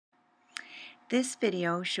This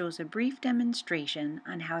video shows a brief demonstration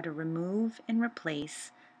on how to remove and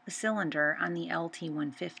replace a cylinder on the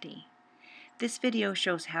LT150. This video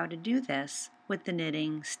shows how to do this with the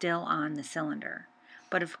knitting still on the cylinder,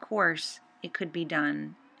 but of course it could be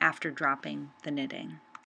done after dropping the knitting.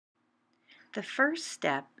 The first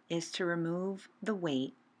step is to remove the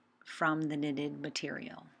weight from the knitted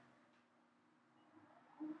material.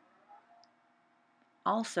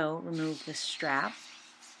 Also remove the strap,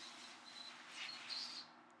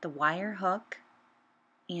 the wire hook,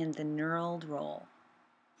 and the knurled roll.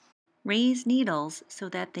 Raise needles so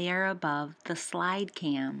that they are above the slide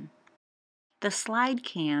cam. The slide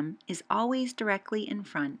cam is always directly in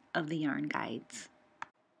front of the yarn guides.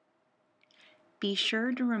 Be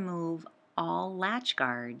sure to remove all latch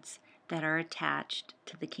guards that are attached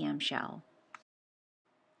to the camshell.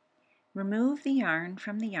 Remove the yarn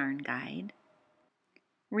from the yarn guide.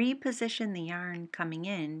 Reposition the yarn coming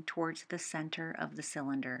in towards the center of the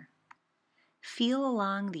cylinder. Feel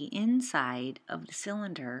along the inside of the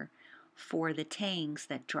cylinder for the tangs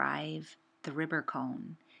that drive the ribber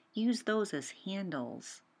cone. Use those as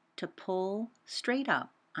handles to pull straight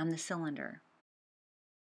up on the cylinder.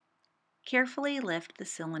 Carefully lift the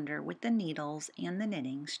cylinder with the needles and the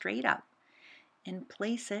knitting straight up and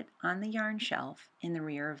place it on the yarn shelf in the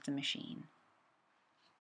rear of the machine.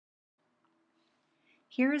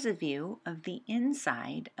 Here is a view of the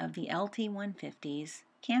inside of the LT150's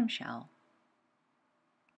camshell.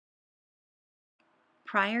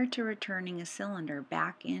 Prior to returning a cylinder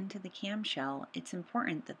back into the camshell, it's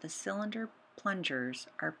important that the cylinder plungers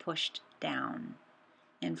are pushed down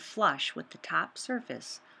and flush with the top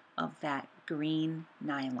surface of that green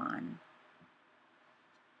nylon.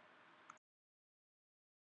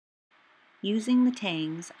 Using the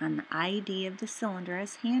tangs on the ID of the cylinder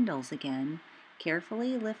as handles again,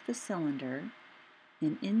 carefully lift the cylinder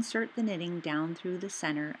and insert the knitting down through the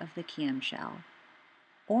center of the camshell.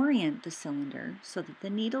 Orient the cylinder so that the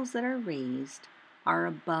needles that are raised are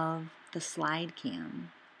above the slide cam,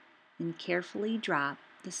 and carefully drop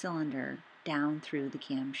the cylinder down through the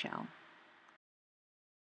camshell.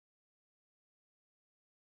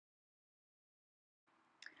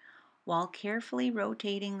 While carefully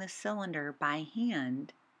rotating the cylinder by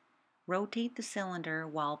hand, rotate the cylinder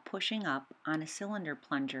while pushing up on a cylinder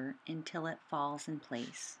plunger until it falls in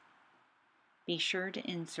place. Be sure to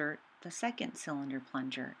insert the second cylinder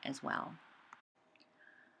plunger as well.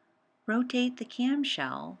 Rotate the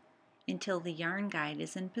camshell until the yarn guide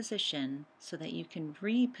is in position so that you can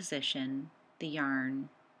reposition the yarn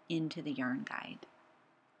into the yarn guide.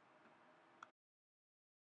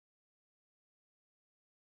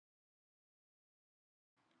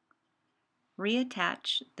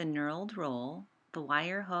 Reattach the knurled roll, the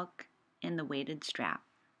wire hook, and the weighted strap.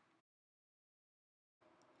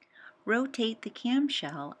 Rotate the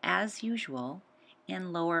camshell as usual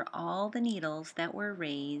and lower all the needles that were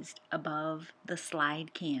raised above the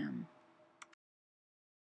slide cam.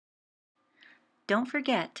 Don't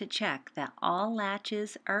forget to check that all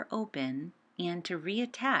latches are open and to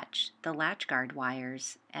reattach the latch guard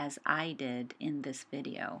wires as I did in this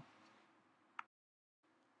video.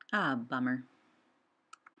 Bummer.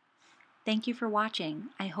 Thank you for watching.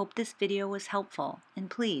 I hope this video was helpful, and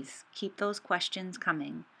please keep those questions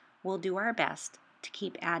coming. We'll do our best to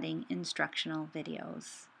keep adding instructional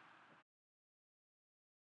videos.